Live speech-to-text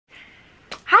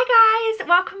guys,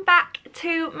 welcome back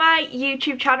to my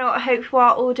YouTube channel. I hope you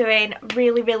are all doing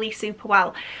really super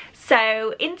well.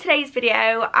 So in today's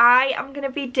video I am going to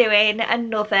be doing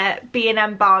another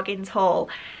B&M bargains haul.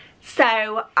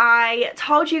 So I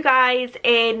told you guys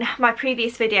in my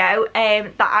previous video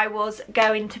that I was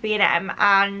going to B&M,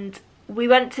 and we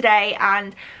went today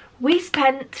and we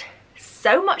spent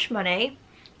so much money.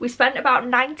 We spent about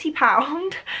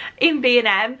 £90 in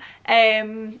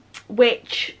B&M,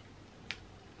 which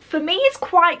for me is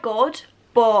quite good,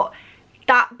 but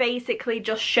that basically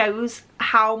just shows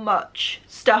how much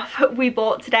stuff we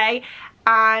bought today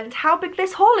and how big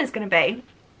this haul is going to be.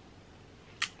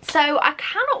 So I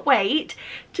cannot wait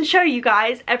to show you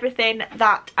guys everything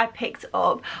that I picked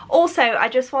up. Also, I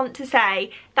just want to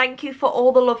say thank you for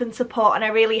all the love and support, and I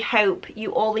really hope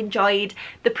you all enjoyed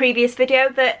the previous video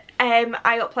that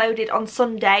I uploaded on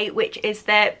Sunday, which is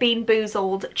the Bean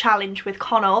Boozled challenge with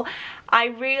Connell. I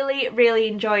really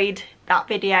enjoyed that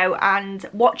video, and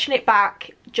watching it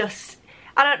back just,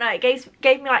 I don't know, it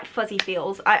gave me like fuzzy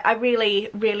feels. I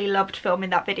really loved filming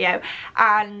that video,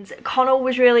 and Connell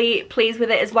was really pleased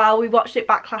with it as well. We watched it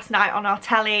back last night on our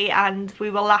telly and we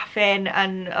were laughing,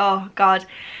 and oh god,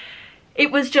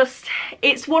 it was just,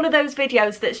 it's one of those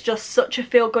videos that's just such a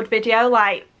feel-good video.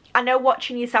 Like, I know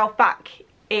watching yourself back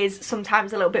is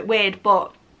sometimes a little bit weird,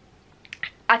 but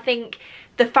I think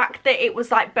the fact that it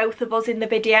was like both of us in the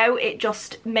video, it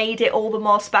just made it all the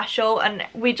more special, and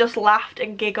we just laughed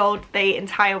and giggled the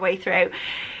entire way through.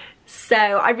 So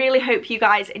I really hope you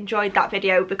guys enjoyed that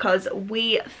video, because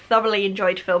we thoroughly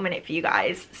enjoyed filming it for you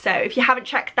guys. So if you haven't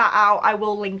checked that out, I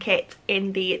will link it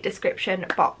in the description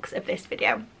box of this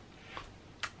video.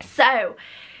 So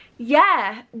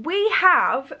yeah, we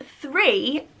have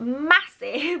 3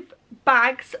 massive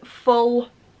bags full,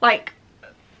 like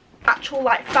actual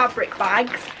like fabric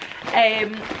bags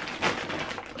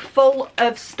full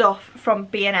of stuff from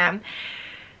B&M.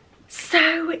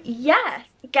 So yeah,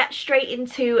 get straight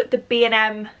into the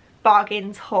B&M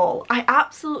bargains haul. I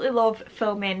absolutely love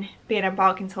filming B&M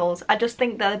bargains hauls. I just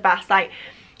think they're the best. Like,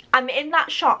 I'm in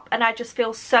that shop and I just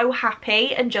feel so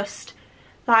happy, and just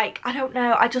like, I don't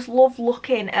know, I just love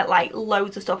looking at like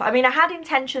loads of stuff. I mean, I had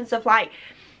intentions of like,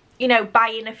 you know,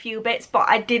 buying a few bits, but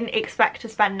I didn't expect to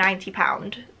spend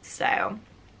 £90, so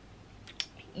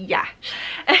yeah.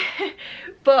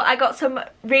 But I got some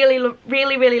really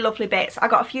lovely bits. I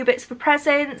got a few bits for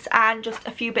presents and just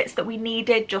a few bits that we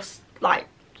needed, just like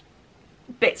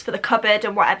bits for the cupboard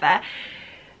and whatever.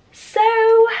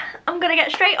 So I'm gonna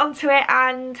get straight onto it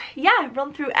and yeah,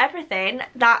 run through everything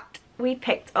that we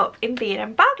picked up in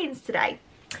B&M bargains today.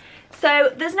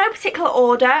 So there's no particular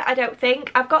order, I don't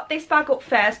think. I've got this bag up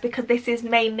first because this is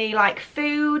mainly like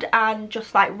food and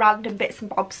just like random bits and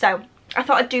bobs. So I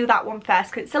thought I'd do that one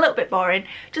first because it's a little bit boring,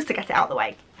 just to get it out of the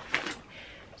way.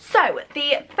 So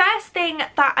the first thing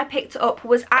that I picked up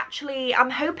was actually,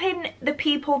 I'm hoping the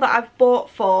people that I've bought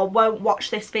for won't watch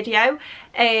this video,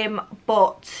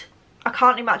 but I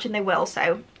can't imagine they will,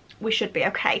 so we should be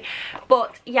okay.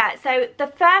 But yeah, so the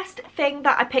first thing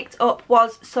that I picked up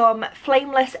was some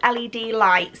flameless LED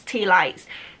lights, tea lights.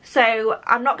 So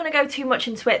I'm not going to go too much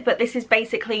into it, but this is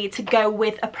basically to go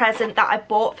with a present that I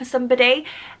bought for somebody.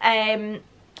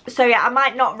 So yeah, I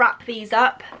might not wrap these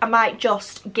up. I might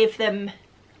just give them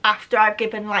after I've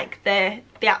given like the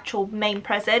actual main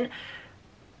present.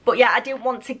 But yeah, I didn't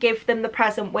want to give them the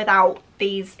present without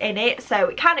these in it, so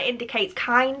it kind of indicates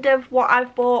kind of what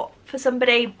I've bought for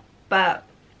somebody. But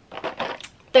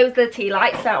those are the tea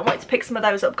lights, so I wanted to pick some of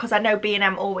those up because I know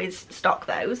B&M always stock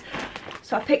those.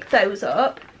 So I picked those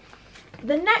up.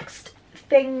 The next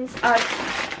things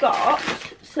I've got,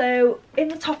 so in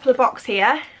the top of the box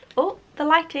here, oh, the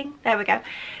lighting, there we go.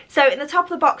 So in the top of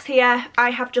the box here,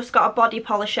 I have just got a body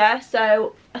polisher.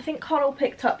 So I think Connell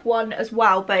picked up one as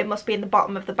well, but it must be in the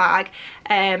bottom of the bag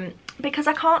because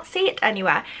I can't see it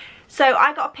anywhere. So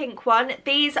I got a pink one.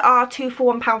 These are 2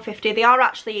 for £1.50. They are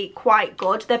actually quite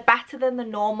good. They're better than the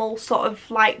normal sort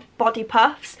of like body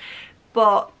puffs,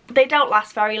 but they don't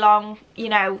last very long. You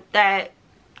know, they're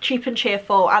cheap and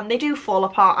cheerful, and they do fall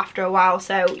apart after a while,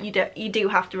 so you do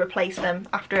have to replace them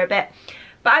after a bit.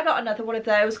 But I got another one of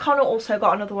those. Connell also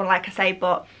got another one, like I say,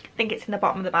 but I think it's in the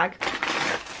bottom of the bag.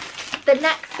 The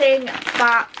next thing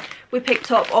that we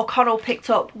picked up, or Connell picked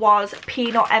up, was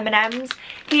peanut M&Ms.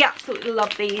 He absolutely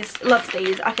loves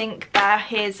these. I think they're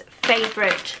his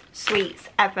favourite sweets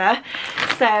ever.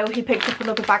 So he picked up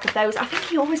another bag of those. I think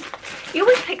he always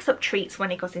picks up treats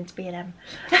when he goes into B&M.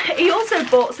 He also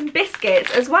bought some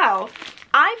biscuits as well.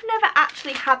 I've never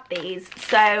actually had these,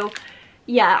 so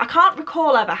yeah, I can't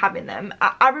recall ever having them.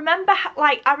 I remember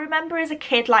I remember as a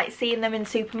kid like seeing them in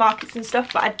supermarkets and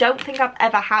stuff, but I don't think I've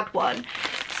ever had one.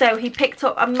 So he picked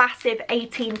up a massive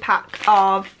 18 pack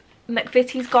of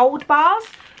McVitie's Gold bars,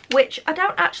 which I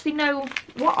don't actually know,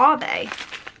 what are they?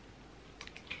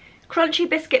 Crunchy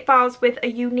biscuit bars with a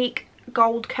unique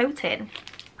gold coating.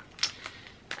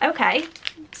 Okay,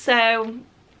 so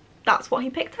that's what he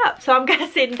picked up. So I'm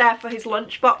guessing they're for his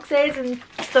lunch boxes and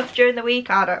stuff during the week.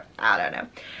 I don't know.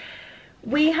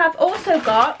 We have also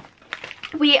got,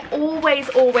 we always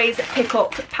pick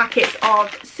up packets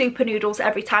of super noodles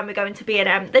every time we go into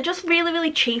B&M. They're just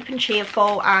really cheap and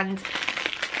cheerful, and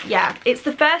yeah, it's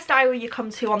the first aisle you come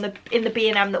to in the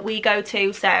B&M that we go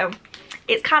to, so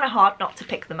it's kind of hard not to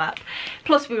pick them up.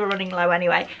 Plus we were running low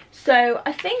anyway. So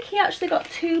I think he actually got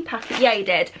 2 packets. Yeah, he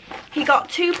did. He got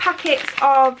 2 packets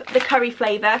of the curry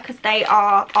flavour because they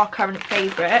are our current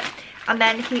favourite. And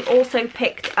then he also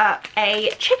picked up a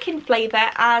chicken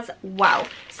flavour as well.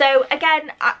 So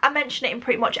again, I mention it in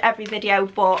pretty much every video,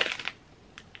 but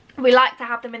we like to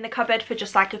have them in the cupboard for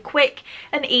just like a quick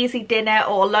and easy dinner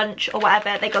or lunch or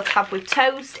whatever. They go to have with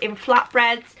toast, in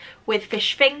flatbreads, with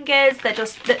fish fingers.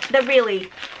 They're really,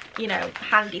 you know,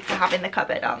 handy to have in the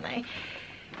cupboard, aren't they?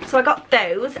 So I got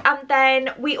those, and then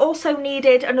we also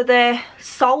needed another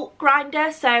salt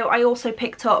grinder, so I also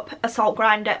picked up a salt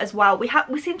grinder as well. We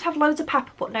seem to have loads of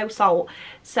pepper but no salt,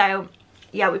 so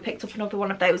yeah, we picked up another one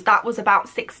of those. That was about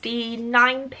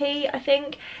 69p, I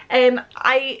think.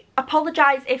 I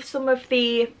apologise if some of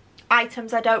the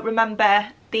items I don't remember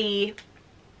the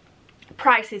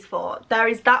prices for. There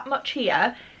is that much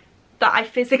here that I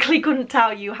physically couldn't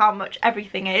tell you how much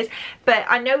everything is, but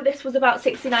I know this was about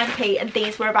 69p and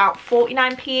these were about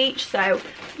 49p each, so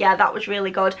yeah, that was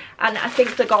really good. And I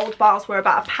think the gold bars were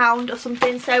about £1 or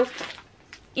something, so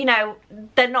you know,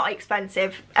 they're not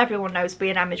expensive. Everyone knows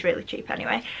B&M is really cheap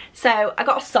anyway. So I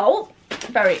got a salt,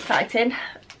 very exciting.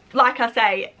 Like I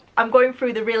say, I'm going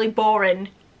through the really boring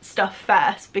stuff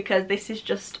first because this is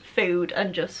just food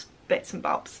and just bits and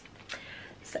bobs.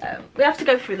 So we have to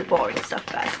go through the boring stuff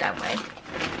first, don't we?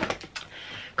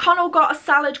 Connell got a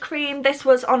salad cream. This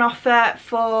was on offer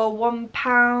for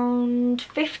 £1.50,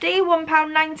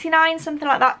 £1.99, something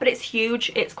like that, but it's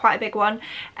huge. It's quite a big one.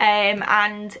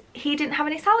 And he didn't have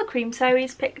any salad cream, so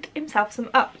he's picked himself some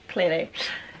up, clearly.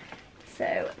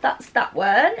 So that's that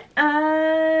one.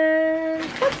 And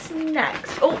what's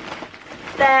next? Oh,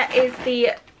 there is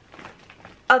the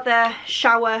other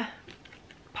shower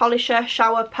polisher,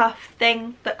 shower puff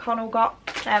thing that Connell got.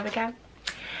 There we go.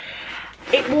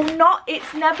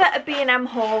 It's never a B&M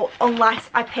haul unless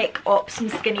I pick up some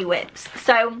Skinny Whips.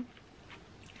 So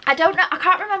I don't know, I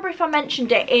can't remember if I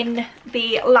mentioned it in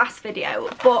the last video,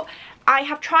 but I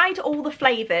have tried all the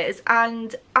flavours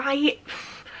and I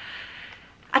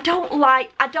don't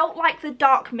like the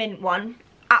dark mint one.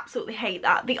 Absolutely hate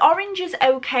that. The orange is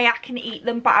okay, I can eat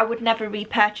them, but I would never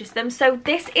repurchase them. So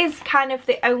this is kind of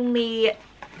the only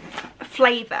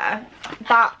flavour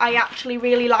that I actually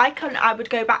really like and I would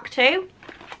go back to.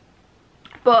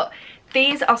 But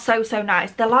these are so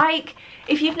nice. They're like,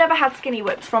 if you've never had Skinny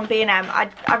Whips from B&M, I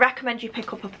recommend you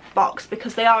pick up a box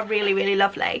because they are really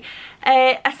lovely.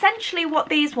 Essentially what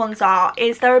these ones are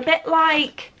is they're a bit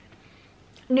like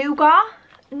nougat.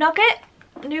 They're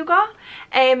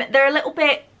a little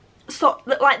bit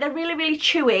like they're really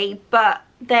chewy, but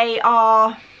they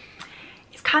are,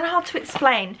 it's kind of hard to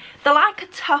explain. They're like a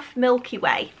tough Milky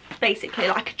Way, basically,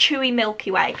 like a chewy Milky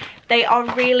Way. They are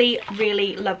really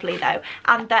lovely though,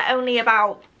 and they're only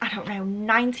about, I don't know,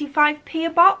 95p a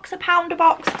box, £1 a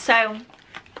box. So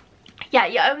yeah,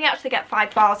 you only actually get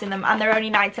 5 bars in them and they're only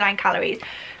 99 calories.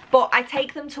 But I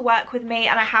take them to work with me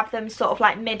and I have them sort of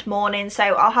like mid-morning, so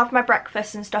I'll have my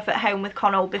breakfast and stuff at home with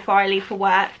Connell before I leave for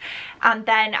work, and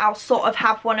then I'll sort of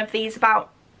have one of these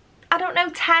about, I don't know,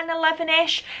 10,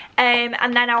 11ish,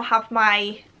 and then I'll have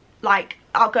my, like,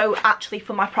 I'll go actually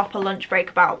for my proper lunch break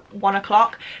about 1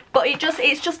 o'clock. But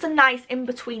it's just a nice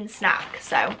in-between snack,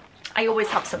 so I always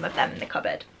have some of them in the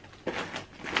cupboard.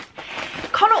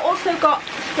 Connell also got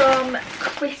some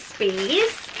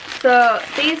Crispies. So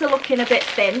these are looking a bit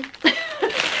thin,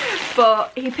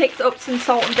 but he picked up some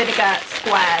salt and vinegar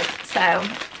squares. So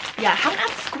yeah, I haven't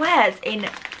had squares in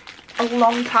a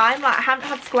long time. Like I haven't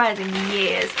had squares in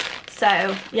years.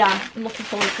 So yeah, I'm looking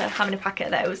forward to having a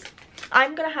packet of those.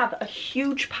 I'm gonna have a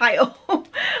huge pile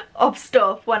of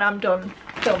stuff when I'm done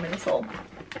filming this all.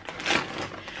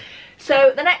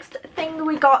 So the next thing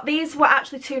we got, these were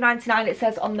actually £2.99, it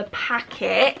says on the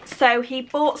packet. So he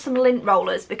bought some lint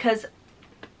rollers because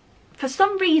for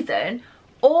some reason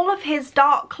all of his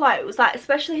dark clothes, like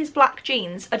especially his black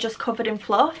jeans, are just covered in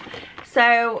fluff.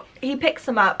 So he picks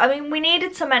them up. I mean, we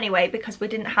needed some anyway because we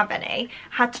didn't have any.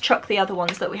 Had to chuck the other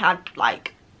ones that we had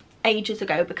like ages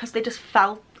ago because they just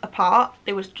fell apart.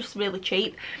 They was just really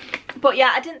cheap. But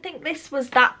yeah, I didn't think this was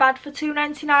that bad for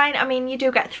 £2.99. I mean, you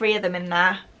do get 3 of them in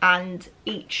there, and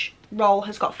each roll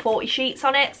has got 40 sheets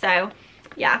on it, so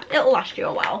yeah, it'll last you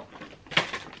a while.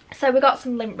 So we got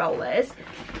some lint rollers.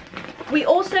 We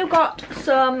also got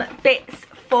some bits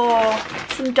for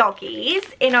some doggies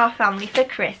in our family for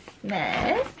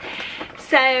Christmas.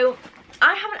 So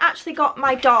I haven't actually got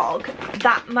my dog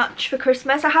that much for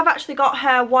Christmas. I have actually got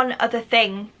her one other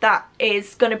thing that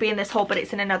is going to be in this haul, but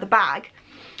it's in another bag.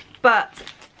 But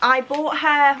I bought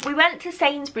her, we went to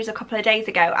Sainsbury's a couple of days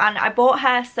ago, and I bought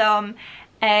her some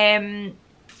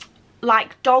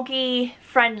like doggy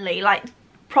friendly, like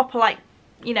proper, like,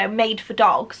 you know, made for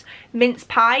dogs mince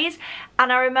pies.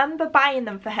 And I remember buying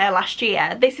them for her last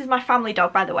year. This is my family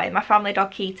dog, by the way, my family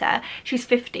dog Keita. She's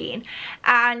 15,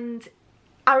 and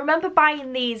I remember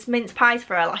buying these mince pies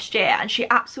for her last year, and she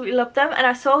absolutely loved them. And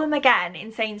I saw them again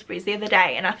in Sainsbury's the other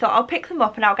day, and I thought I'll pick them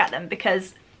up and I'll get them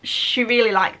because she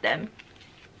really liked them.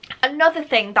 Another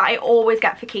thing that I always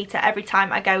get for Keita every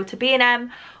time I go to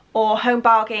B&M or Home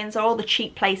Bargains or all the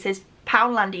cheap places,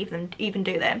 Poundland even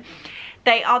do them,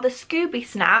 they are the Scooby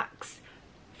snacks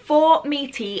for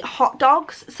meaty hot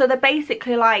dogs. So they're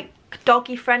basically like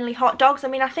doggy friendly hot dogs. I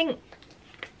mean, I think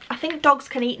dogs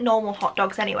can eat normal hot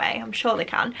dogs anyway. I'm sure they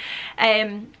can.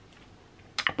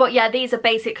 But yeah, these are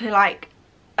basically like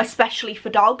especially for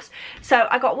dogs. So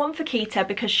I got one for Keita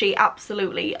because she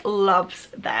absolutely loves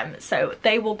them. So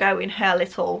they will go in her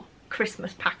little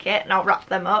Christmas packet, and I'll wrap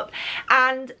them up.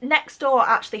 And next door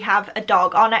actually have a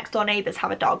dog. Our next door neighbours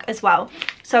have a dog as well,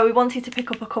 so we wanted to pick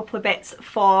up a couple of bits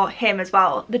for him as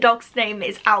well. The dog's name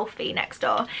is Alfie next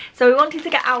door, so we wanted to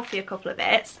get Alfie a couple of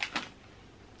bits.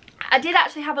 I did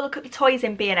actually have a look at the toys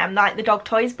in B&M, like the dog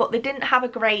toys, but they didn't have a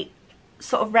great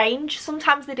sort of range.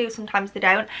 Sometimes they do, sometimes they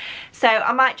don't. So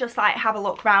I might just like have a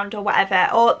look round or whatever,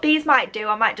 or these might do.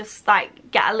 I might just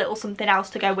like get a little something else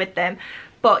to go with them.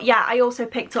 But yeah, I also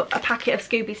picked up a packet of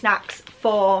Scooby snacks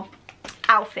for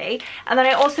Alfie. And then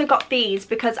I also got these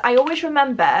because I always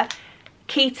remember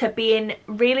Keita being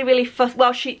really fussy.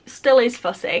 Well, she still is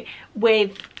fussy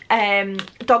with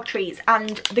dog treats.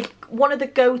 And one of the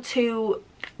go-to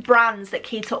brands that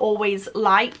Keita always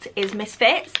liked is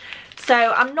Misfits.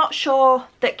 So I'm not sure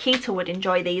that Keita would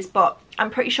enjoy these, but I'm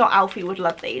pretty sure Alfie would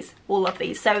love these. Will love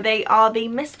these. So they are the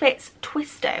Misfits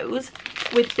Twistos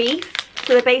with beef.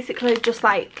 So they're basically just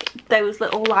like those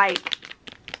little, like,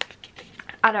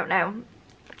 I don't know,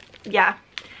 yeah,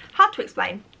 hard to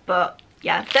explain, but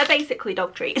yeah, they're basically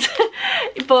dog treats.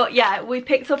 But yeah, we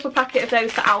picked up a packet of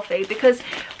those for Alfie because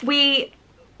we've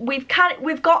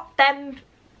got them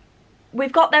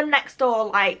next door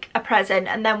like a present,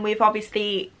 and then we've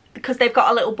obviously, because they've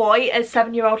got a little boy, a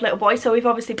 7-year-old little boy, so we've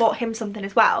obviously bought him something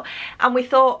as well. And we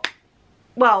thought,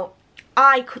 well,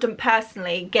 I couldn't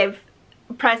personally give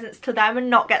presents to them and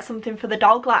not get something for the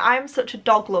dog. Like, I'm such a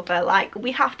dog lover, like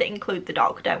we have to include the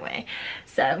dog, don't we?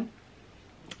 So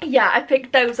yeah, I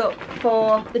picked those up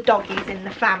for the doggies in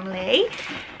the family,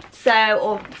 so,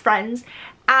 or friends.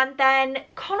 And then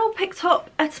Connell picked up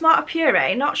a tomato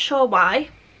puree, not sure why,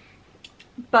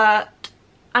 but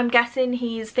I'm guessing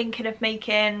he's thinking of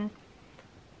making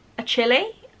a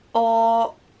chili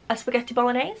or a spaghetti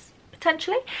bolognese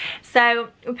potentially. So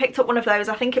we picked up one of those.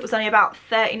 I think it was only about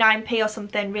 39p or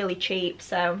something, really cheap.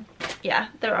 So yeah,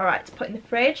 they're all right to put in the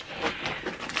fridge.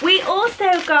 We also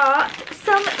got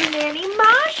some mini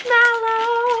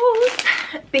marshmallows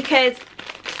because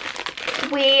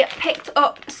we picked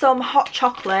up some hot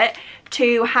chocolate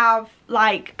to have,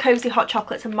 like cozy hot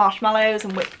chocolates and marshmallows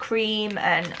and whipped cream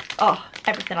and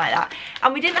everything like that.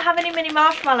 And we didn't have any mini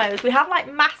marshmallows. We have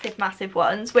like massive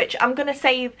ones, which I'm gonna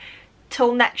save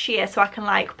till next year so I can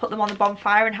like put them on the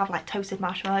bonfire and have like toasted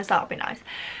marshmallows. That would be nice.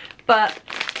 But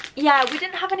yeah, we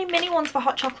didn't have any mini ones for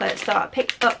hot chocolate, so I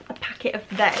picked up a packet of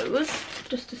those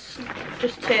just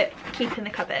to keep in the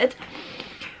cupboard.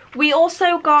 We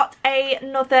also got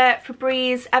another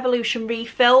Febreze Evolution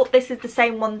refill. This is the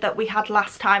same one that we had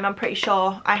last time. I'm pretty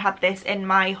sure I had this in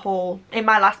my haul, in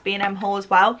my last B&M haul as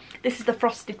well. This is the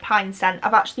Frosted Pine scent.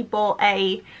 I've actually bought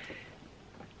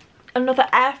another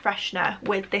air freshener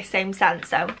with this same scent,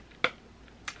 so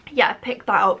yeah, pick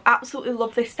that up. Absolutely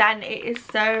love this scent. It is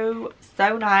so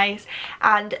nice,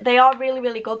 and they are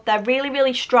really good. They're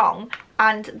really strong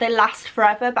and they last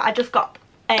forever, but I just got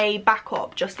a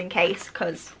backup just in case,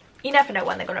 because you never know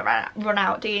when they're gonna run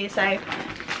out, do you? So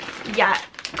yeah,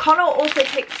 Connell also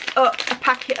picked up a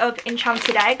packet of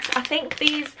enchanted eggs. I think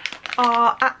these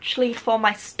are actually for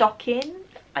my stocking,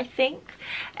 I think.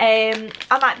 I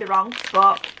might be wrong,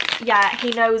 but yeah,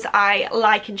 he knows I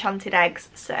like enchanted eggs,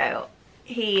 so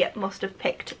he must have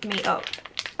picked me up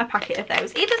a packet of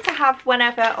those, either to have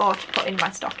whenever or to put in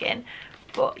my stocking.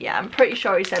 But yeah, I'm pretty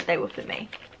sure he said they were for me,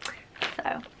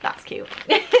 so that's cute.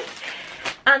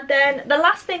 And then the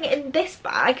last thing in this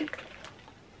bag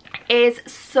is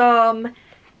some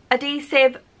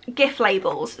adhesive gift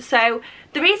labels. So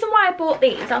the reason why I bought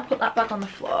these, I'll put that bag on the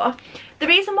floor. The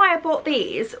reason why I bought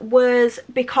these was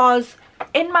because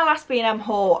in my last B&M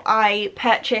haul I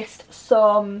purchased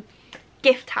some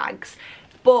gift tags,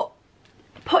 but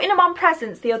putting them on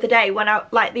presents the other day, when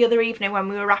the other evening when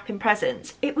we were wrapping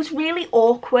presents, it was really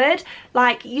awkward.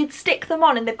 Like, you'd stick them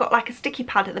on and they've got like a sticky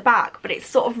pad at the back, but it's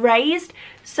sort of raised,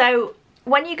 so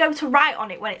when you go to write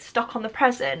on it when it's stuck on the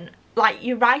present, like,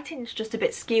 your writing's just a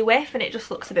bit skew-iff and it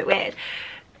just looks a bit weird.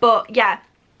 But yeah,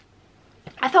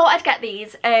 I thought I'd get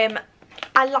these.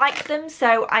 I like them,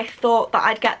 so I thought that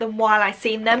I'd get them while I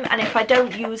seen them, and if I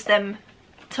don't use them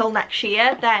till next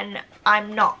year, then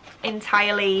I'm not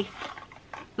entirely,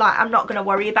 like, I'm not going to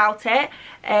worry about it.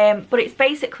 But it's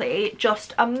basically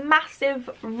just a massive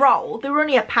roll. They were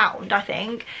only £1, I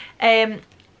think.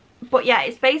 But yeah,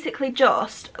 it's basically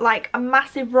just like a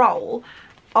massive roll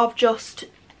of just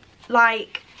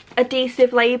like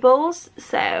adhesive labels.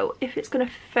 So if it's going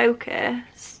to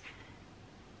focus,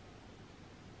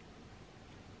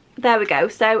 there we go.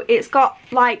 So it's got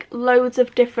like loads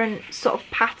of different sort of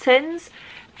patterns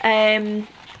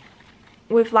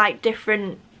with like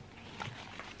different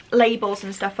labels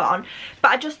and stuff on,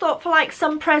 but I just thought for like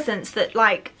some presents that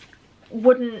like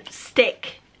wouldn't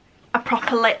stick a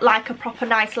proper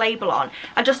nice label on,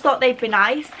 I just thought they'd be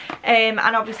nice. And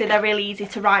obviously they're really easy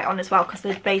to write on as well because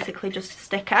they're basically just a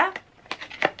sticker.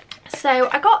 So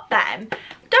I got them.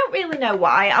 Don't really know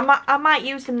why. I might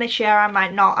use them this year, I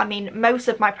might not. I mean, most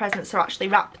of my presents are actually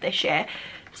wrapped this year,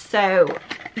 so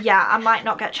yeah, I might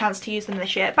not get a chance to use them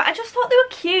this year, but I just thought they were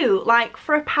cute. Like,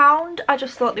 for £1, I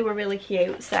just thought they were really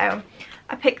cute, so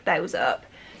I picked those up.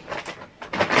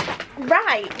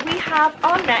 Right, we have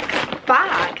our next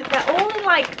bag. They're all in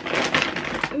like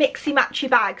mixy matchy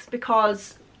bags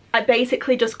because I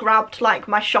basically just grabbed like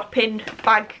my shopping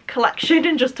bag collection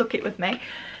and just took it with me.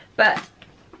 But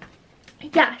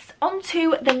yes, on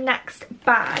to the next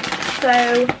bag.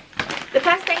 So the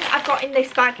first thing I've got in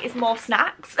this bag is more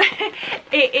snacks.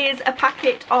 It is a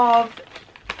packet of,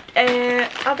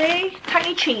 are they?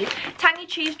 Tangy cheese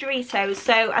Doritos.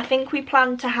 So I think we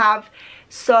plan to have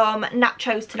some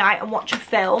nachos tonight and watch a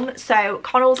film. So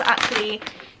Connell's actually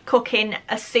cooking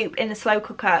a soup in the slow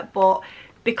cooker, but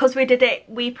because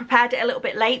we prepared it a little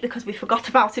bit late because we forgot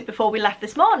about it before we left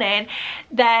this morning,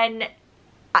 then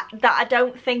that I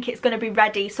don't think it's going to be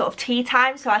ready sort of tea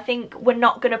time. So I think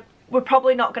we're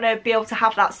probably not going to be able to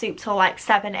have that soup till like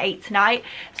 7, 8 tonight.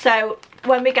 So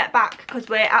when we get back, because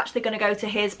we're actually going to go to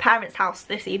his parents' house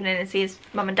this evening and see his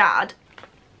mum and dad,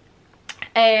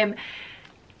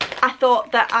 I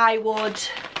thought that I would,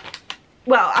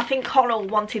 well, I think Connell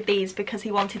wanted these because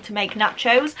he wanted to make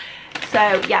nachos.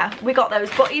 So yeah, we got those.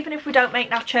 But even if we don't make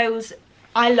nachos,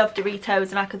 I love Doritos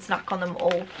and I could snack on them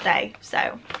all day.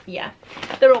 So yeah,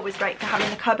 they're always great to have in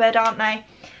the cupboard, aren't they?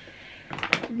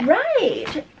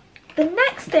 Right, the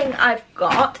next thing I've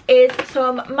got is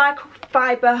some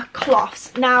microfiber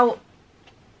cloths. Now,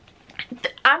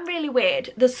 I'm really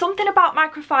weird. There's something about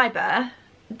microfiber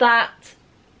that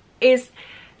is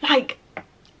like,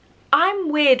 I'm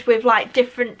weird with like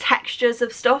different textures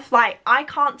of stuff. Like, I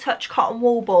can't touch cotton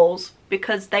wool balls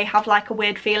because they have like a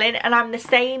weird feeling, and I'm the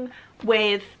same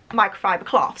with microfiber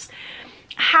cloths.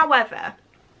 However,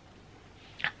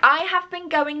 I have been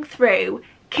going through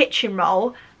kitchen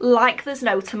roll like there's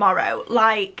no tomorrow.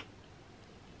 Like,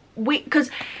 because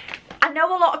I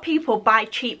know a lot of people buy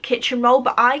cheap kitchen roll,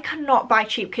 but I cannot buy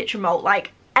cheap kitchen roll.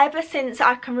 Like, ever since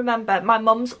I can remember, my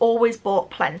mum's always bought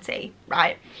plenty,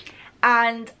 right?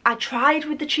 And I tried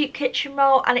with the cheap kitchen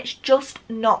roll and it's just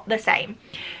not the same.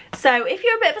 So if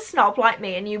you're a bit of a snob like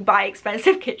me and you buy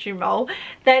expensive kitchen roll,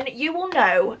 then you will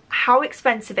know how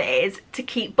expensive it is to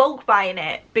keep bulk buying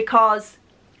it, because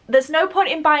there's no point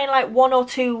in buying like 1 or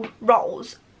 2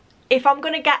 rolls. If I'm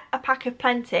going to get a pack of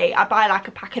plenty, I buy like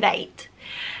a pack of 8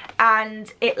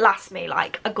 and it lasts me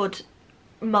like a good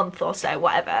month or so,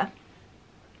 whatever.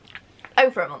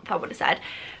 Over a month, I would have said.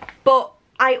 But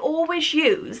I always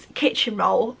use kitchen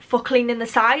roll for cleaning the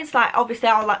sides. Like, obviously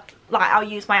I'll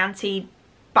use my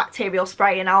antibacterial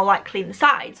spray and I'll like clean the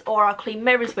sides, or I'll clean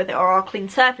mirrors with it, or I'll clean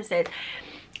surfaces.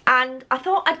 and I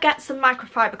thought I'd get some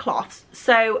microfiber cloths.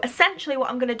 So essentially what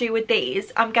I'm going to do with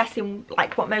these, I'm guessing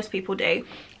like what most people do,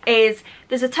 is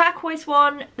there's a turquoise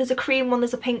one, there's a cream one,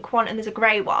 there's a pink one, and there's a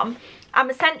grey one. I'm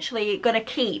essentially going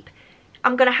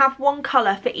to have one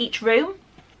colour for each room.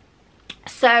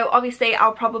 So obviously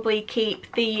I'll probably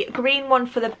keep the green one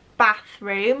for the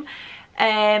bathroom,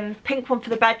 pink one for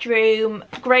the bedroom,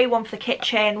 grey one for the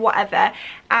kitchen, whatever,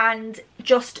 and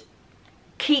just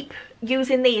keep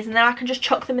using these, and then I can just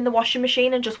chuck them in the washing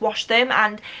machine and just wash them,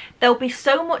 and they'll be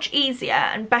so much easier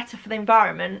and better for the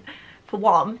environment, for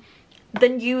one,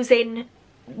 than using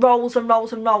rolls and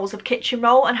rolls and rolls of kitchen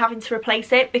roll and having to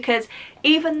replace it, because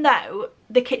even though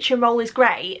the kitchen roll is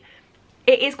great,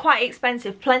 it is quite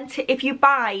expensive. Plenty, if you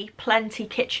buy Plenty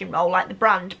kitchen roll, like the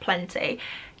brand Plenty,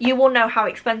 you will know how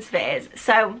expensive it is.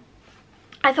 So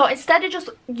I thought instead of just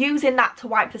using that to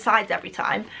wipe the sides every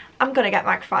time, I'm going to get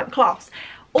microfiber cloths.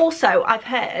 Also, I've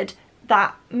heard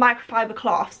that microfiber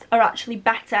cloths are actually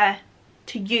better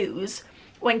to use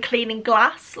when cleaning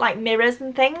glass, like mirrors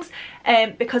and things,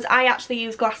 because I actually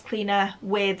use glass cleaner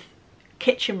with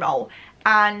kitchen roll,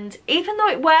 and even though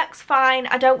it works fine,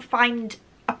 I don't find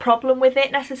a problem with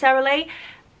it necessarily.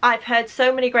 I've heard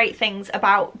so many great things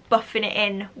about buffing it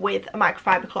in with a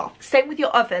microfiber cloth. Same with your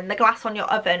oven. The glass on your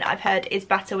oven, I've heard, is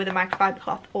better with a microfiber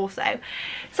cloth also.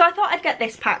 So I thought I'd get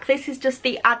this pack. This is just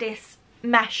the Addis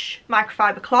mesh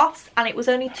microfiber cloths, and it was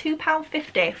only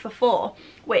 £2.50 for 4,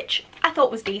 which I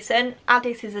thought was decent.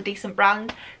 Addis is a decent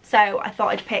brand, so I thought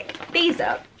I'd pick these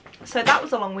up. So that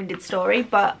was a long-winded story,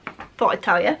 but thought I'd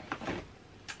tell you.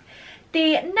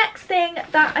 The next thing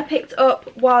that I picked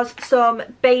up was some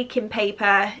baking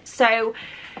paper. So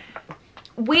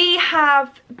we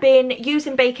have been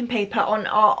using baking paper on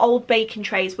our old baking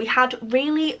trays. We had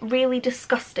really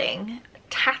disgusting,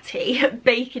 tatty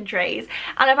baking trays,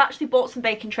 and I've actually bought some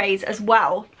baking trays as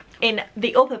well in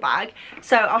the other bag,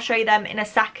 so I'll show you them in a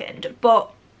second.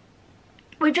 But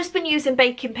we've just been using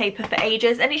baking paper for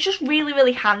ages, and it's just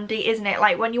really handy, isn't it?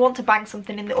 Like when you want to bang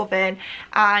something in the oven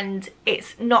and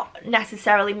it's not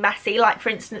necessarily messy. Like for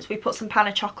instance, we put some pan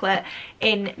of chocolate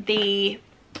in the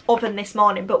oven this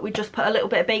morning, but we just put a little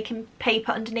bit of baking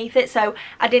paper underneath it, so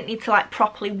I didn't need to like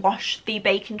properly wash the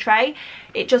baking tray.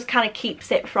 It just kind of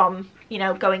keeps it from, you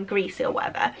know, going greasy or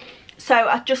whatever. So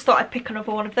I just thought I'd pick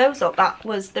another one of those up. That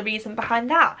was the reason behind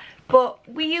that. But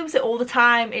we use it all the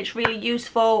time. It's really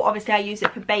useful. Obviously I use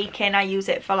it for baking, I use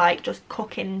it for like just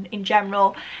cooking in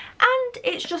general, and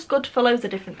it's just good for loads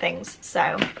of different things.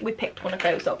 So we picked one of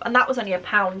those up, and that was only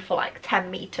 £1 for like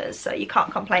 10 meters, so you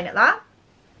can't complain at that.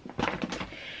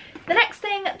 The next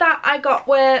thing that I got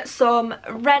were some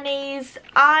Rennies.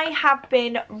 I have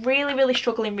been really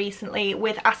struggling recently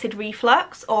with acid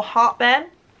reflux or heartburn.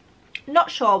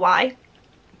 Not sure why.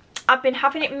 I've been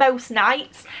having it most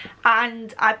nights,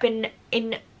 and I've been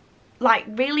in like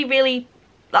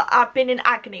I've been in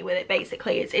agony with it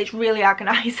basically. It's really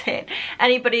agonising.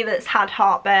 Anybody that's had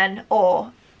heartburn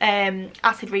or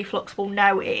acid reflux will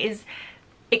know it is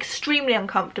extremely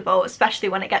uncomfortable, especially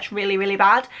when it gets really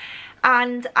bad.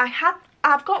 And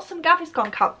I've got some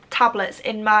Gaviscon tablets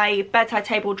in my bedside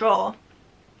table drawer,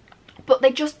 but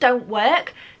they just don't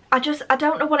work. I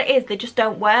don't know what it is, they just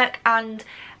don't work. And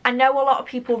I know a lot of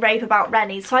people rave about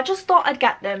Rennies, so I just thought I'd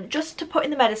get them just to put in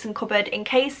the medicine cupboard in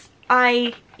case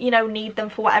I, you know, need them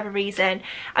for whatever reason.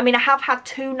 I mean, I have had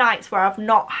 2 nights where I've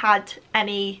not had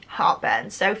any heartburn,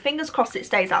 so fingers crossed it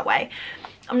stays that way.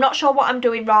 I'm not sure what I'm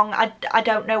doing wrong. I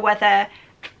don't know whether,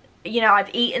 you know, I've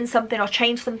eaten something or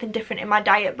changed something different in my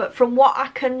diet, but from what I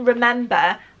can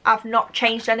remember, I've not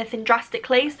changed anything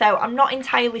drastically, so I'm not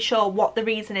entirely sure what the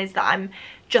reason is that I'm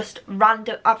just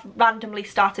I've randomly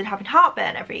started having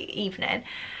heartburn every evening.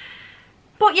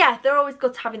 But yeah, they're always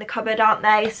good to have in the cupboard, aren't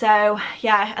they? So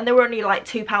yeah, and they were only like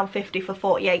 £2.50 for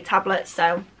 48 tablets,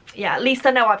 so yeah, at least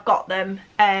I know I've got them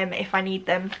if I need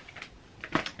them.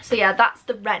 So yeah, that's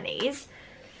the Rennies.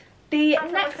 The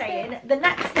next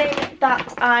thing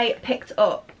that I picked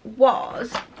up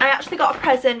was, I actually got a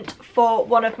present for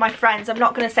one of my friends. I'm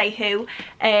not going to say who,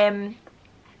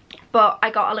 but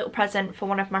I got a little present for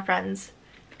one of my friends,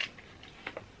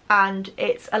 and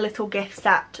it's a little gift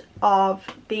set of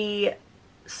the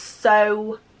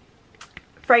So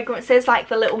fragrances, like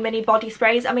the little mini body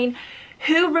sprays. I mean,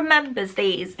 who remembers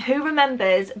these? Who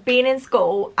remembers being in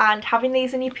school and having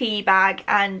these in your PE bag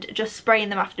and just spraying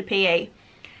them after PE?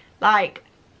 Like,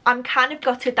 I'm kind of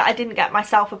gutted that I didn't get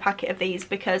myself a packet of these,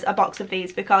 because a box of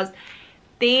these, because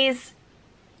these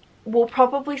will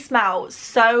probably smell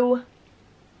so,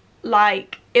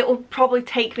 like, it will probably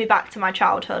take me back to my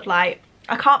childhood. Like,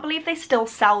 I can't believe they still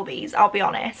sell these, I'll be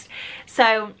honest.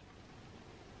 So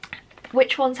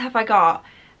which ones have I got?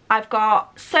 I've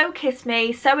got So Kiss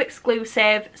Me, So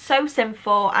Exclusive, So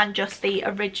Sinful, and just the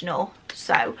original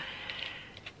So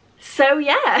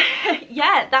yeah,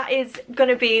 yeah, that is going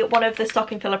to be one of the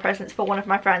stocking filler presents for one of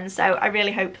my friends, so I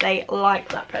really hope they like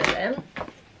that present.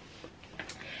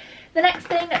 The next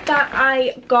thing that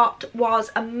I got was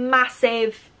a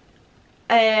massive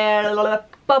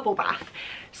bubble bath.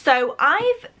 So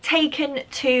I've taken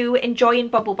to enjoying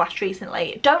bubble baths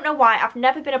recently. Don't know why, I've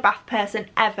never been a bath person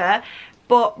ever,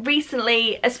 but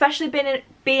recently, especially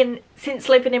since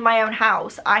living in my own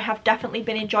house, I have definitely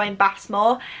been enjoying baths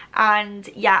more. And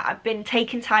yeah, I've been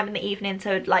taking time in the evening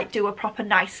to like do a proper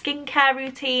nice skincare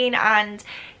routine, and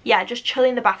yeah, just chill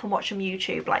in the bath and watch some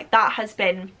YouTube. Like that has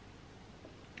been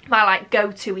my like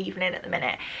go-to evening at the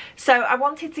minute. So I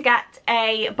wanted to get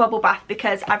a bubble bath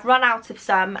because I've run out of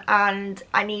some and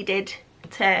I needed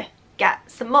to get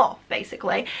some more,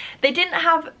 basically. They didn't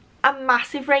have a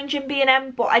massive range in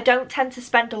B&M, but I don't tend to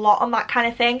spend a lot on that kind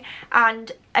of thing.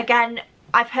 And again,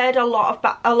 I've heard a lot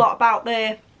about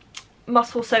the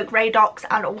Muscle Soak Radox,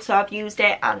 and also I've used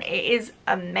it and it is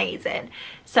amazing.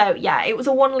 So yeah, it was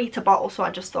a 1 litre bottle, so I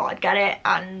just thought I'd get it,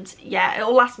 and yeah,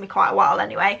 it'll last me quite a while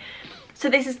anyway. So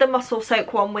this is the Muscle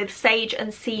Soak one with sage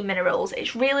and sea minerals.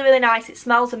 It's really, really nice. It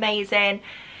smells amazing.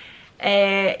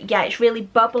 Yeah, it's really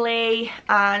bubbly,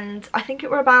 and I think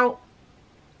it were about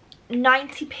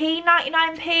 90p,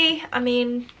 99p. I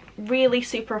mean, really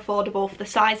super affordable for the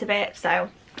size of it, so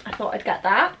I thought I'd get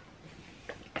that.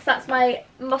 So that's my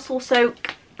Muscle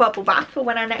Soak bubble bath for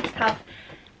when I next have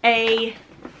a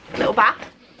little bath.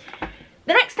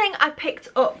 The next thing I picked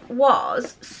up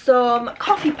was some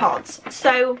coffee pods.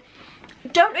 So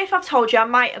don't know if I've told you, I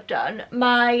might have done.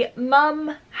 My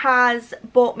mum has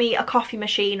bought me a coffee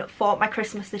machine for my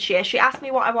Christmas this year. She asked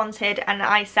me what I wanted and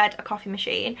I said a coffee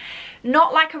machine.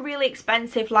 Not like a really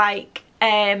expensive like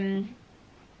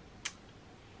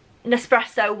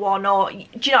Nespresso one, or do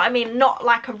you know what I mean? Not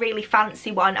like a really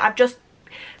fancy one. I've just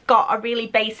got a really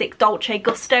basic Dolce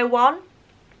Gusto one.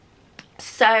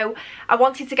 So I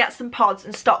wanted to get some pods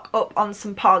and stock up on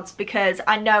some pods because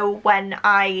I know when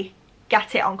I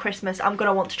get it on Christmas I'm going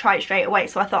to want to try it straight away.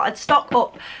 So I thought I'd stock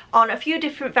up on a few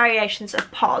different variations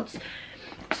of pods.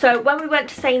 So when we went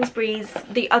to Sainsbury's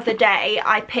the other day,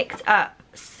 I picked up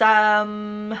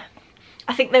some,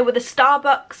 I think they were the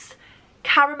Starbucks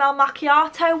caramel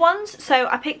macchiato ones. So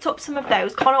I picked up some of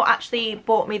those. Connell actually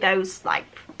bought me those like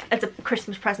as a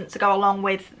Christmas present to go along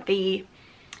with the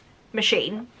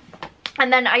machine.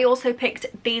 And then I also picked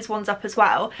these ones up as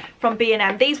well from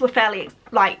B&M. These were fairly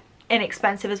like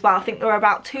inexpensive as well. I think they were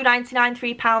about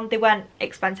 £2.99, £3. They weren't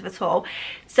expensive at all.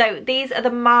 So these are the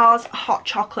Mars hot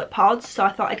chocolate pods, so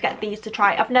I thought I'd get these to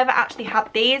try. I've never actually had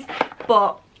these,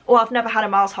 but well, I've never had a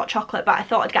Mars hot chocolate, but I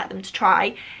thought I'd get them to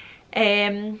try,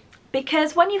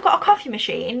 because when you've got a coffee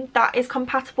machine that is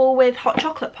compatible with hot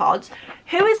chocolate pods,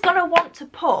 who is going to want to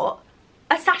put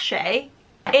a sachet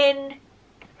in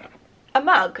a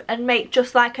mug and make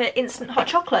just like an instant hot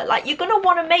chocolate? Like, you're going to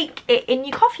want to make it in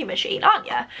your coffee machine, aren't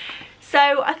you? So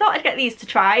I thought I'd get these to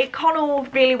try. Connell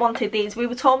really wanted these. We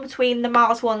were torn between the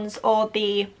Mars ones or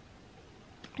the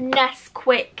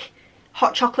Nesquik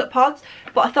hot chocolate pods,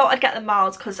 but I thought I'd get the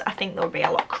Mars because I think they'll be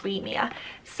a lot creamier.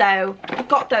 So I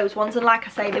got those ones, and like I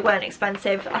say, they weren't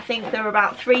expensive. I think they were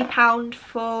about £3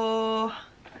 for,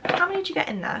 how many did you get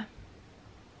in there?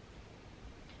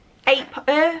 8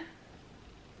 pods.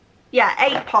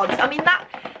 I mean,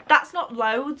 that's not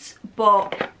loads,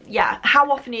 but yeah,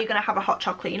 how often are you going to have a hot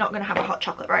chocolate? You're not going to have a hot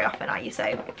chocolate very often, are you?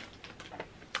 So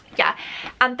yeah.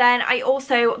 And then I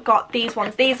also got these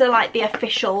ones. These are like the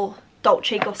official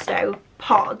Dolce Gusto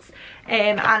pods,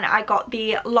 and I got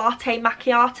the latte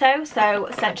macchiato. So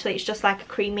essentially it's just like a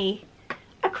creamy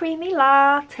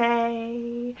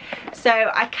latte.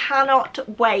 So I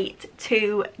cannot wait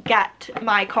to get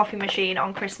my coffee machine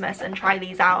on Christmas and try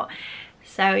these out.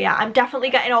 So yeah, I'm definitely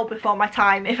getting old before my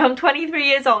time. If I'm 23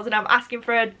 years old and I'm asking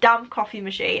for a damn coffee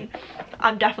machine,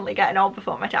 I'm definitely getting old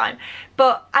before my time.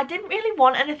 But I didn't really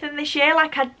want anything this year.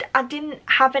 Like I didn't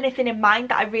have anything in mind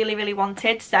that I really, really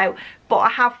wanted. So, but I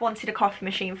have wanted a coffee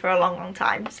machine for a long, long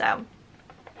time. So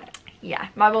yeah,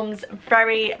 my mum's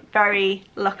very, very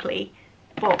luckily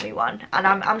bought me one, and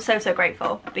I'm so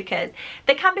grateful, because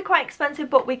they can be quite expensive,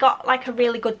 but we got like a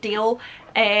really good deal.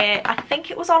 I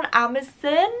think it was on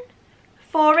Amazon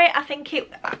for it. I think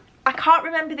I can't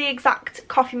remember the exact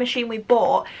coffee machine we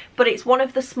bought, but it's one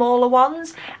of the smaller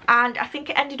ones, and I think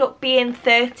it ended up being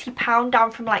 £30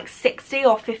 down from like 60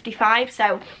 or 55,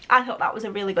 so I thought that was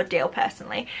a really good deal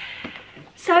personally.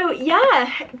 So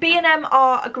yeah, B&M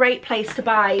are a great place to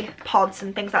buy pods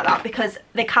and things like that because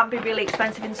they can be really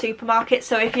expensive in supermarkets.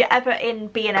 So if you're ever in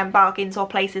B&M bargains or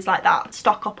places like that,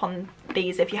 stock up on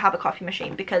these if you have a coffee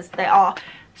machine, because they are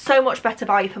so much better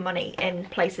value for money in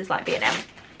places like B&M.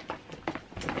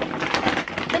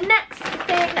 The next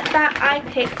thing that I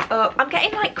picked up, I'm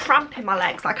getting like cramp in my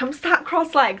legs, like I'm sat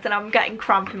cross-legged and I'm getting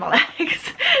cramp in my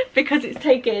legs because it's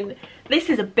taken, this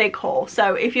is a big haul.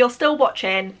 So if you're still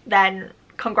watching, then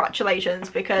congratulations,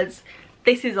 because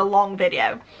this is a long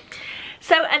video.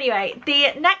 So anyway,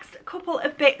 the next couple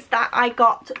of bits that I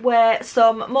got were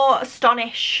some more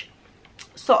Astonish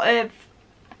sort of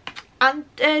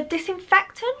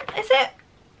disinfectant, is it?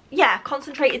 Yeah,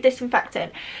 concentrated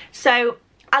disinfectant. So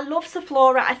I love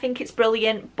Zoflora, I think it's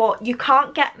brilliant, but you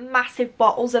can't get massive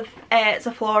bottles of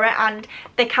Zoflora, and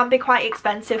they can be quite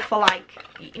expensive for, like,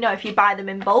 you know, if you buy them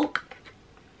in bulk.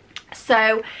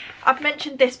 So I've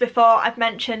mentioned this before, I've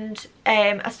mentioned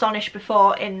Astonish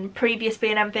before in previous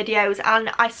B&M videos,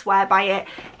 and I swear by it.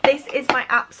 This is my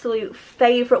absolute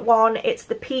favourite one. It's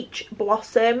the Peach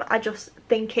Blossom. I just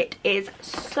think it is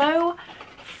so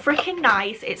freaking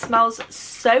nice. It smells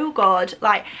so good.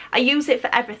 Like, I use it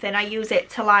for everything. I use it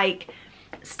to like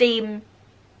steam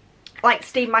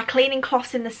my cleaning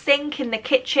cloths in the sink, in the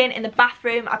kitchen, in the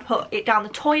bathroom. I put it down the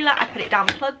toilet, I put it down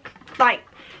the plug, like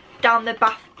down the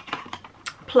bath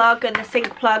plug and the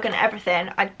sink plug and everything.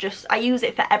 I use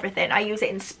it for everything. I use it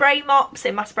in spray mops,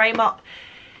 in my spray mop.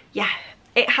 Yeah,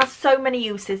 it has so many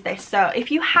uses, this. So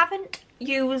if you haven't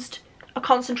used a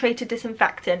concentrated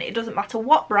disinfectant, it doesn't matter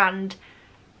what brand,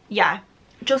 yeah,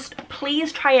 just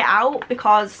please try it out,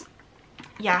 because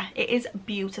yeah, it is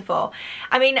beautiful.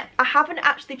 I mean, I haven't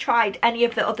actually tried any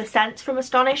of the other scents from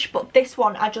Astonish, but this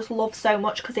one I just love so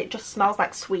much because it just smells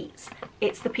like sweets.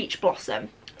 It's the Peach Blossom.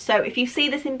 So if you see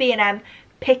this in B&M,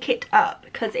 pick it up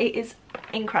because it is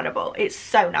incredible. It's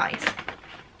so nice.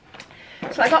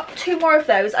 So I got 2 more of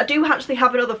those. I do actually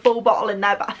have another full bottle in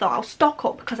there, but I thought I'll stock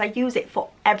up because I use it for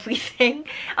everything.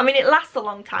 I mean, it lasts a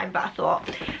long time, but I thought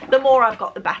the more I've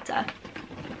got, the better.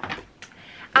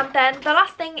 And then the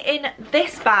last thing in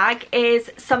this bag is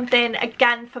something,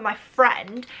 again, for my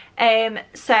friend.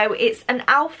 So it's an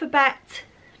alphabet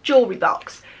jewellery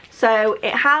box. So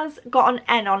it has got an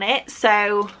N on it,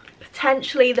 so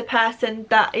potentially the person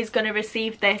that is going to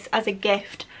receive this as a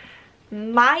gift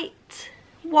might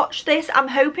watch this. I'm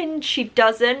hoping she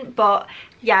doesn't, but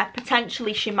yeah,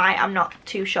 potentially she might, I'm not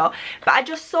too sure. But I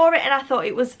just saw it and I thought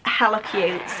it was hella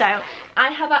cute. So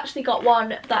I have actually got one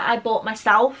that I bought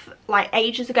myself like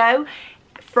ages ago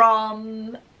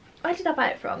from, where did I buy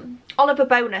it from? Oliver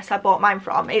Bonus I bought mine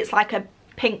from. It's like a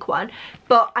pink one,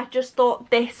 but I just thought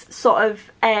this sort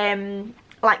of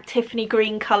like Tiffany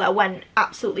green colour went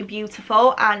absolutely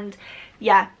beautiful, and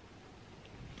yeah,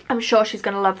 I'm sure she's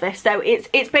gonna love this. So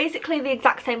it's basically the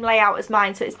exact same layout as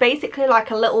mine, so it's basically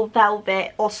like a little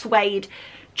velvet or suede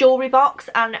jewellery box,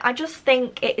 and I just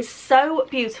think it is so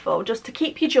beautiful just to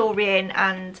keep your jewellery in,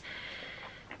 and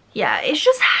yeah, it's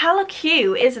just hella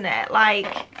cute, isn't it? Like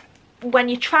when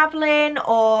you're traveling,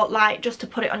 or like just to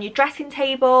put it on your dressing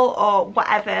table or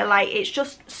whatever, like it's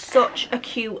just such a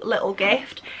cute little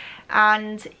gift.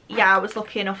 And yeah, I was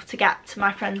lucky enough to get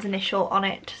my friend's initial on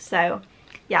it, so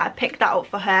yeah, I picked that up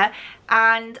for her,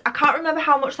 and I can't remember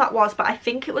how much that was, but I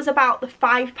think it was about the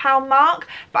 £5 mark,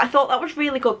 but I thought that was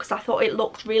really good because I thought it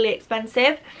looked really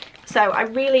expensive, so I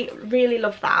really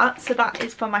love that. So that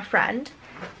is for my friend.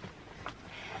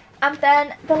 And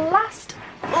then the last,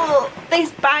 oh,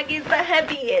 this bag is the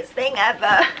heaviest thing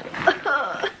ever.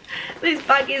 This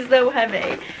bag is so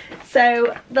heavy.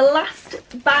 So the last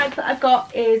bag that I've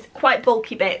got is quite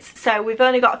bulky bits, so we've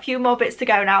only got a few more bits to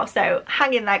go now, so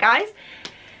hang in there, guys.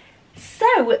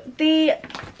 So the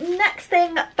next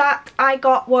thing that I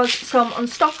got was some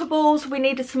Unstoppables. We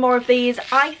needed some more of these.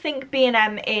 I think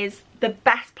B&M is the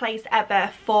best place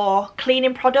ever for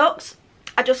cleaning products.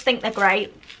 I just think they're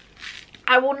great.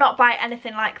 I will not buy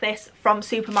anything like this from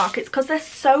supermarkets because they're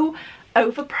so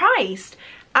overpriced.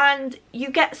 And you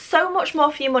get so much more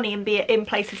for your money in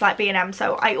places like B&M,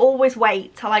 so I always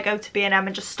wait till I go to B&M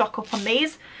and just stock up on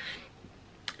these.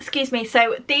 Excuse me.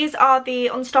 So these are the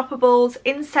Unstoppables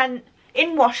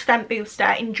in wash scent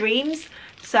booster in Dreams.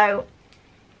 So,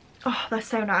 oh, they're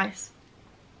so nice.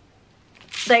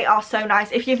 They are so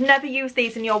nice. If you've never used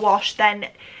these in your wash, then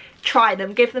try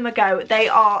them, give them a go. They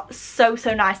are so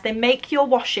nice. They make your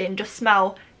washing just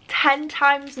smell 10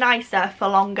 times nicer for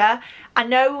longer. I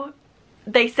know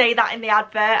they say that in the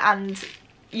advert, and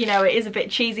you know, it is a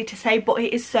bit cheesy to say, but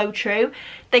it is so true.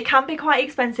 They can be quite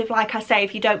expensive, like I say,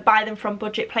 if you don't buy them from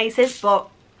budget places, but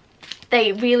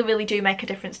they really, really do make a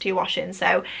difference to your washing.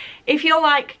 So if you're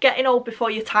like getting old before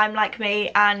your time like me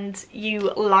and you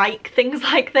like things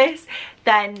like this,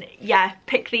 then yeah,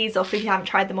 pick these up if you haven't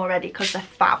tried them already, because they're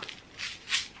fab.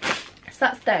 So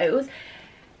that's those.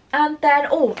 And then,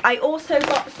 oh, I also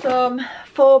got some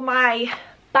for my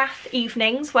bath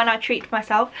evenings when I treat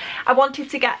myself. I wanted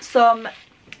to get some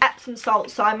Epsom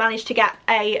salts, so I managed to get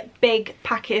a big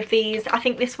packet of these. I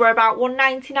think these were about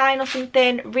 £1.99 or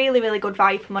something. Really, really good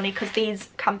value for money, because these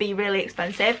can be really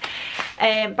expensive.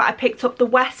 But I picked up the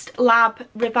West Lab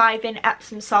Reviving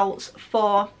Epsom salts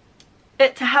for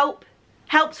it to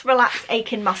helps relax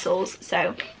aching muscles.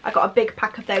 So I got a big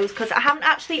pack of those because I haven't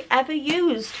actually ever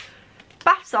used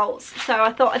bath salts, so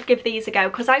I thought I'd give these a go,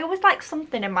 because I always like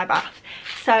something in my bath.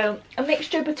 So a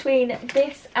mixture between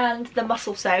this and the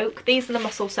Muscle Soak. These and the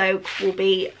Muscle Soak will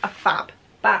be a fab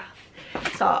bath,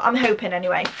 so I'm hoping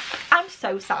anyway. I'm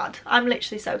so sad, I'm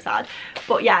literally so sad,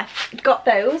 but yeah, got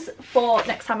those for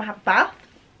next time I have a bath.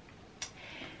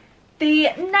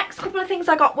 The next couple of things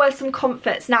I got were some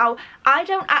comforts. Now, I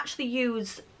don't actually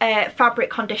use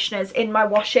fabric conditioners in my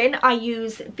washing. I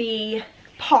use the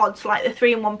pods, like the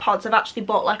 3-in-1 pods. I've actually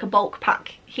bought like a bulk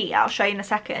pack here, I'll show you in a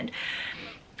second.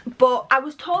 But I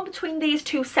was torn between these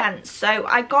two scents, so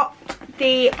I got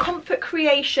the Comfort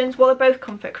Creations, well, they're both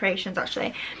Comfort Creations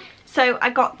actually. So I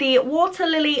got the Water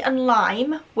Lily and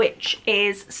Lime, which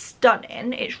is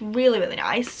stunning. It's really, really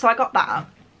nice, so I got that.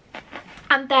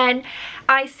 And then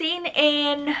I seen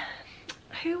in,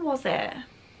 who was it?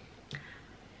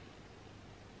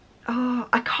 Oh,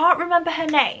 I can't remember her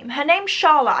name. Her name's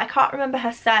Charlotte. I can't remember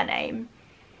her surname.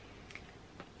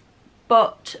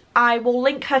 But I will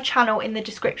link her channel in the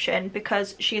description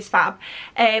because she is fab.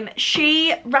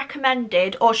 She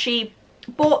recommended, or she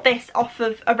bought this off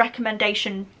of a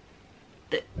recommendation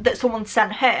that someone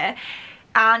sent her.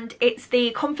 And it's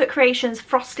the Comfort Creations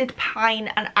Frosted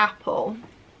Pine and Apple.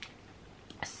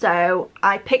 So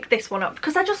I picked this one up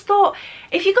because I just thought,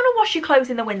 if you're going to wash your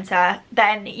clothes in the winter,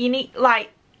 then you need,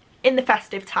 like, in the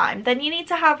festive time, then you need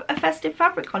to have a festive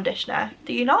fabric conditioner,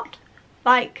 do you not?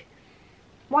 Like,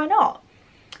 why not?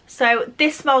 So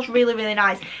this smells really, really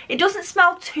nice. It doesn't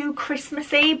smell too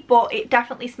Christmassy, but it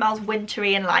definitely smells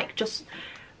wintry and like just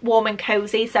warm and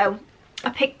cozy. So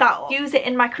I picked that up. Use it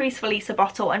in my crease releaser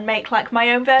bottle and make like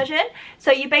my own version.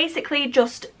 So you basically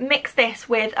just mix this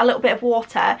with a little bit of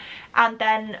water and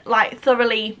then like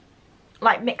thoroughly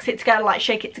like mix it together, like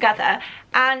shake it together,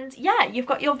 and yeah, you've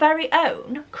got your very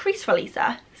own crease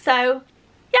releaser. So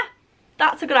yeah,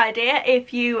 that's a good idea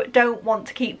if you don't want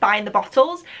to keep buying the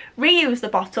bottles. Reuse the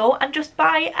bottle and just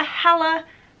buy a hella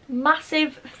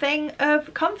massive thing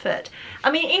of Comfort. I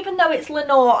mean, even though it's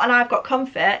Lenore and I've got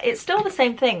Comfort, it's still the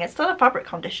same thing. It's still a fabric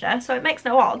conditioner, so it makes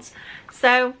no odds.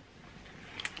 So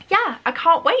yeah, I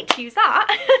can't wait to use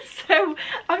that. So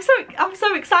I'm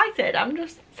so excited. I'm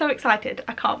just so excited.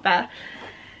 I can't bear.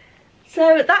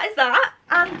 So that is that.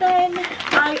 And then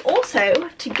I also,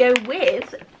 to go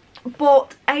with,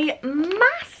 bought a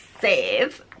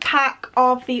massive pack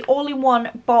of the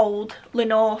all-in-one Bold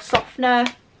Lenore Softener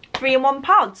 3-in-1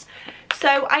 pods.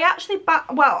 So I actually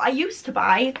I used to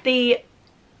buy the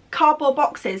cardboard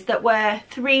boxes that were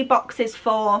 3 boxes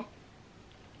for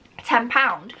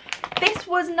 £10. This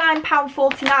was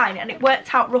 £9.49 and it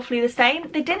worked out roughly the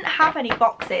same. They didn't have any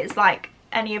boxes, like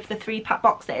any of the 3-pack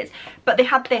boxes, but they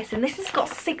had this, and this has got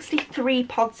 63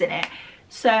 pods in it.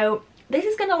 So this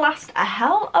is going to last a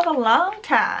hell of a long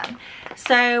time.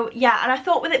 So yeah, and I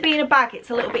thought with it being a bag,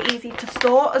 it's a little bit easy to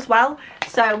store as well.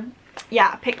 So yeah,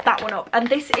 I picked that one up, and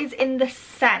this is in the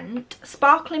scent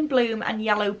Sparkling Bloom and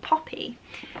Yellow Poppy.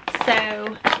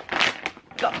 So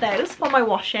got those for my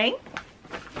washing.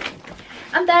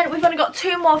 And then we've only got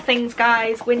 2 more things,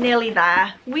 guys. We're nearly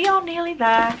there. We are nearly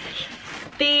there.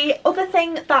 The other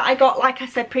thing that I got, like I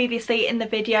said previously in the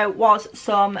video, was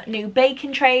some new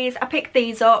baking trays. I picked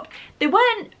these up. They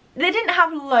didn't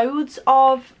have loads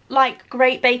of like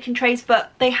great baking trays,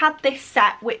 but they had this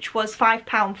set which was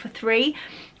 £5 for 3,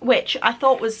 which I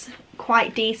thought was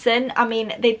quite decent. I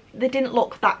mean, they didn't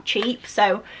look that cheap,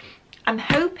 so I'm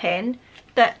hoping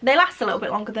that they last a little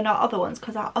bit longer than our other ones,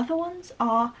 because our other ones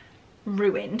are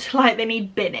ruined, like they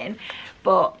need binning.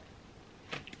 But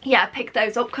yeah, I picked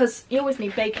those up because you always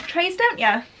need baking trays, don't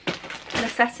you?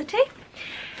 Necessity.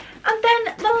 And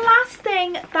then the last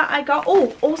thing that I got,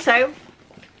 oh, also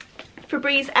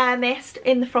Febreze Air Mist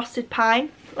in the Frosted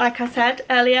Pine. Like I said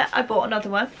earlier, I bought another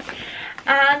one.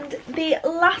 And the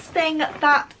last thing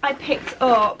that I picked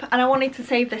up, and I wanted to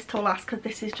save this till last because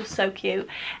this is just so cute.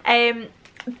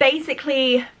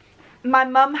 Basically, my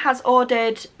mum has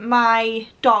ordered my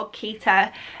dog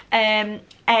Kita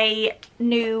a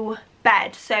new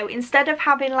bed. So instead of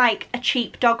having like a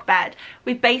cheap dog bed,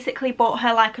 we've basically bought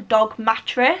her like a dog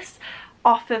mattress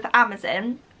off of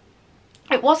Amazon.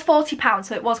 It was £40,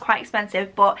 so it was quite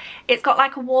expensive, but it's got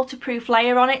like a waterproof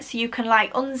layer on it, so you can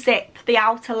like unzip the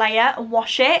outer layer and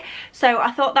wash it. So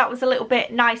I thought that was a little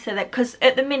bit nicer, that because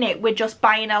at the minute we're just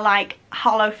buying her like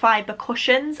hollow fibre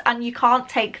cushions and you can't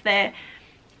take the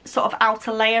sort of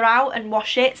outer layer out and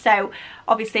wash it, so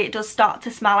obviously it does start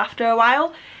to smell after a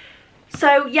while.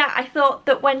 So yeah, I thought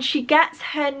that when she gets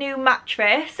her new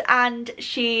mattress and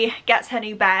she gets her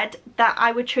new bed, that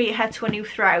I would treat her to a new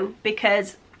throw,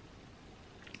 because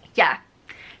yeah,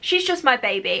 she's just my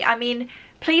baby. I mean,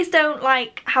 please don't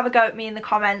like have a go at me in the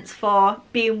comments for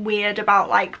being weird about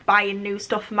like buying new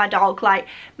stuff for my dog. Like,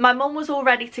 my mum was all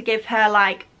ready to give her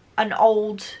like an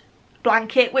old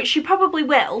blanket, which she probably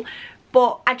will,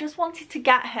 but I just wanted to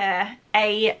get her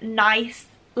a nice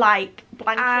like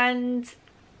blanket. And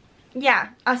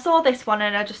yeah, I saw this one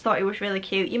and I just thought it was really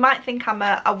cute. You might think I'm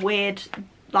a weird,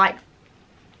 like,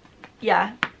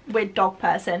 yeah, weird dog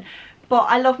person, but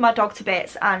I love my dog to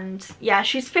bits. And yeah,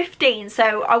 she's 15,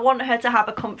 so I want her to have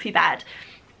a comfy bed.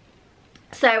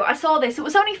 So I saw this, it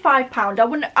was only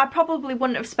 £5. I probably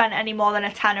wouldn't have spent any more than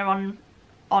a tenner on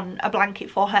a blanket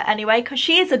for her anyway, because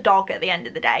she is a dog at the end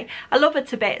of the day. I love her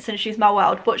to bits and she's my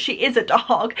world, but she is a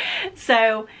dog.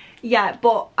 So yeah,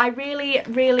 but I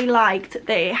really liked that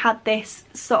it had this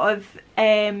sort of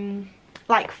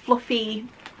like fluffy,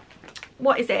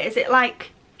 what is it? Is it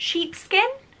like sheepskin?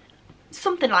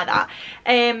 Something like that.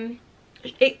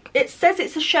 It says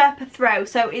it's a Sherpa throw,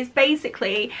 so it's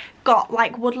basically got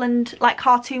like woodland, like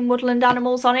cartoon woodland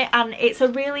animals on it, and it's a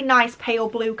really nice pale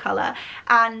blue colour.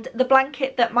 And the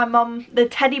blanket that my mum, the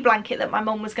teddy blanket that my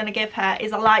mum was going to give her,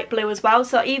 is a light blue as well,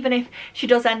 so even if she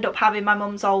does end up having my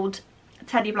mum's old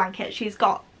teddy blanket, she's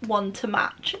got one to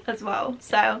match as well.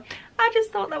 So I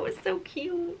just thought that was so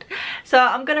cute. So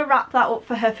I'm going to wrap that up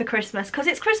for her for Christmas, because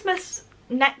it's Christmas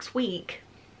next week.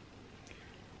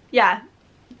 Yeah,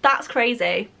 that's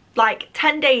crazy. Like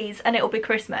 10 days and it'll be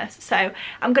Christmas. So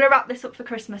I'm going to wrap this up for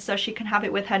Christmas so she can have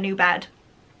it with her new bed.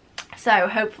 So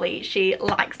hopefully she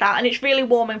likes that. And it's really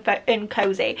warm and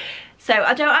cozy. So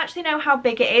I don't actually know how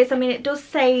big it is. I mean, it does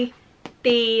say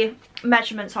the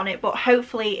measurements on it, but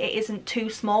hopefully it isn't too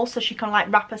small so she can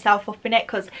like wrap herself up in it,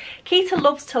 because Kita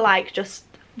loves to like just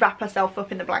wrap herself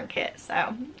up in the blanket.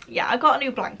 So yeah, I got a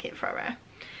new blanket for her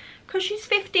because she's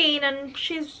 15 and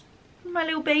she's my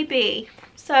little baby,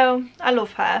 so I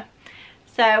love her.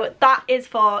 So that is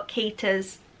for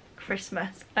Kita's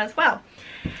Christmas as well.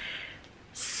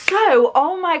 So,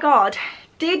 oh my god,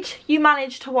 did you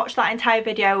manage to watch that entire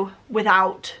video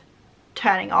without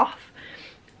turning off?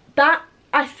 That,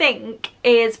 I think,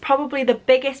 is probably the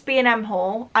biggest B&M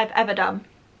haul I've ever done.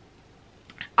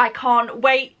 I can't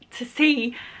wait to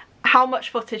see how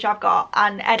much footage I've got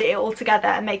and edit it all together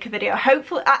and make a video.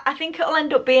 Hopefully, I think it'll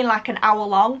end up being like an hour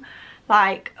long.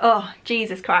 Like, oh,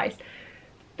 Jesus Christ.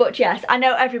 But yes, I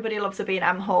know everybody loves a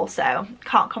B&M haul, so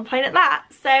can't complain at that.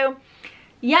 So,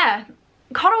 yeah,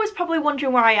 Connell was probably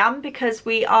wondering where I am, because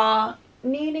we are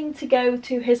needing to go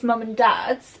to his mum and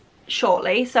dad's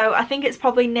shortly. So I think it's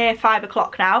probably near 5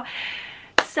 o'clock now.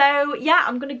 So, yeah,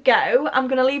 I'm going to go. I'm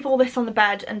going to leave all this on the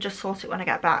bed and just sort it when I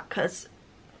get back, because,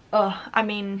 oh, I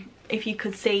mean, if you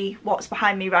could see what's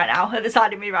behind me right now, at the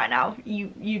side of me right now,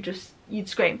 you'd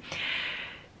scream.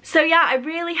 So yeah, I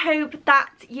really hope that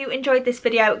you enjoyed this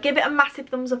video. Give it a massive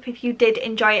thumbs up if you did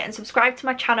enjoy it, and subscribe to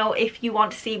my channel if you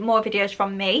want to see more videos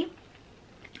from me.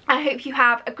 I hope you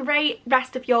have a great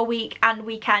rest of your week and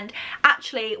weekend.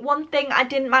 Actually, one thing I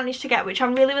didn't manage to get, which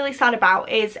I'm really sad about,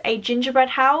 is a gingerbread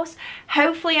house.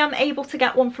 Hopefully I'm able to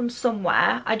get one from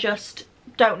somewhere. I just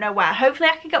don't know where. Hopefully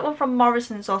I can get one from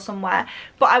Morrison's or somewhere,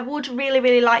 but I would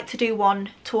really like to do one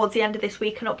towards the end of this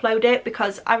week and upload it,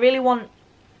 because I really want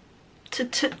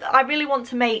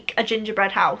to make a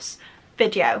gingerbread house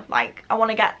video. Like, I want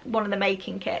to get one of the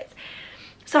making kits.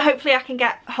 So hopefully I can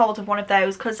get hold of one of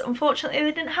those, because unfortunately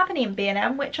they didn't have any in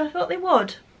B&M, which I thought they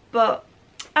would, but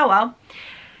oh well.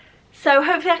 So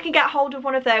hopefully I can get hold of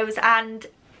one of those, and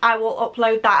I will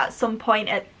upload that at some point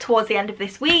towards the end of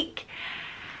this week.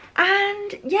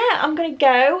 And yeah, I'm gonna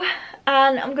go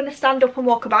and I'm gonna stand up and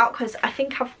walk about, because I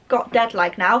think I've got dead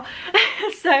leg now.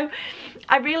 So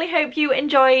I really hope you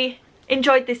enjoyed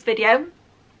this video.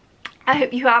 I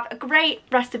hope you have a great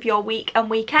rest of your week and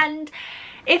weekend.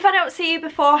 If I don't see you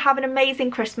before, have an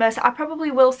amazing Christmas. I probably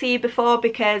will see you before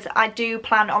because I do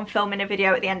plan on filming a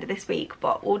video at the end of this week,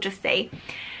 but we'll just see.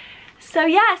 So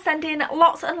yeah, sending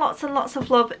lots and lots and lots of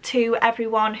love to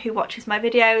everyone who watches my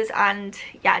videos, and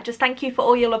yeah, just thank you for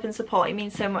all your love and support. It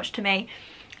means so much to me.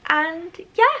 And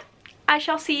yeah, I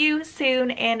shall see you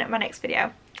soon in my next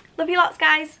video. Love you lots,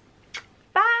 guys.